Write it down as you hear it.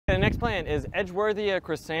next plant is Edgeworthia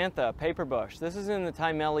chrysantha, Paperbush. This is in the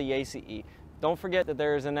Timely-ace. Don't forget that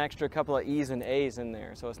there's an extra couple of E's and A's in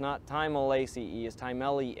there. So it's not Timely-ace, it's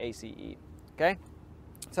Timely-ace. Okay?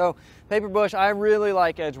 So Paperbush, I really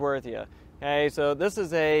like Edgeworthia. Okay, so this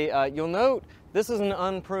is a, you'll note this is an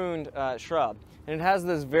unpruned shrub, and it has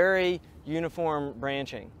this very uniform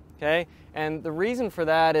branching. Okay, and the reason for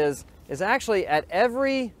that is actually at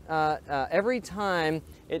every time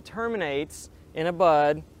it terminates in a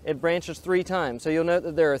bud, it branches 3 times. So you'll note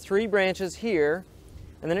that there are 3 branches here,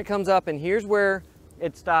 and then it comes up, and here's where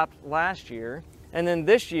it stopped last year, and then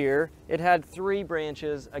this year it had 3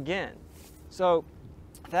 branches again. So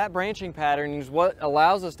that branching pattern is what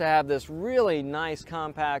allows us to have this really nice,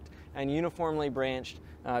 compact, and uniformly branched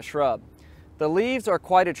shrub. The leaves are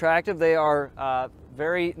quite attractive. They are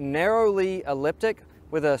very narrowly elliptic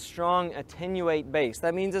with a strong attenuate base.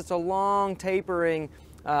 That means it's a long tapering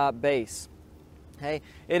base. Okay?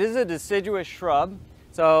 It is a deciduous shrub,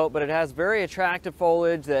 but it has very attractive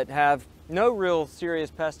foliage that have no real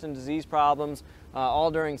serious pest and disease problems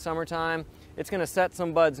all during summertime. It's going to set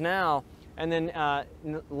some buds now, and then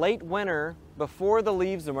late winter, before the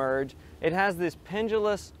leaves emerge, it has this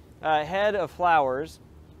pendulous head of flowers.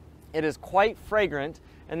 It is quite fragrant,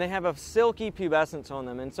 and they have a silky pubescence on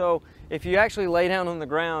them. And so if you actually lay down on the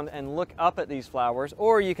ground and look up at these flowers,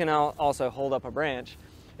 or you can also hold up a branch,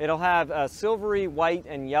 it'll have a silvery white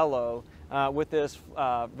and yellow with this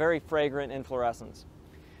very fragrant inflorescence.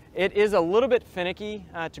 It is a little bit finicky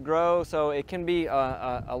to grow, so it can be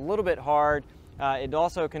a little bit hard. It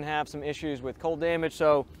also can have some issues with cold damage.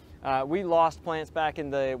 So we lost plants back in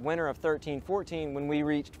the winter of 13-14 when we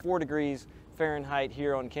reached 4 degrees Fahrenheit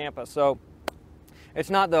here on campus. So it's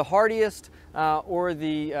not the hardiest or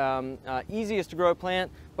the easiest to grow plant,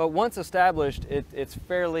 but once established, it's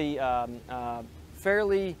fairly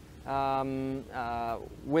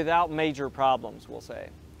without major problems, we'll say.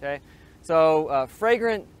 Okay, so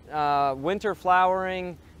fragrant winter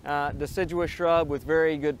flowering deciduous shrub with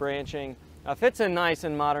very good branching, fits in nice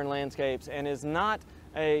in modern landscapes, and is not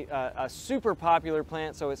a super popular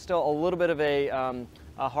plant, so it's still a little bit of a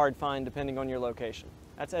hard find depending on your location.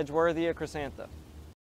 That's Edgeworthia chrysantha.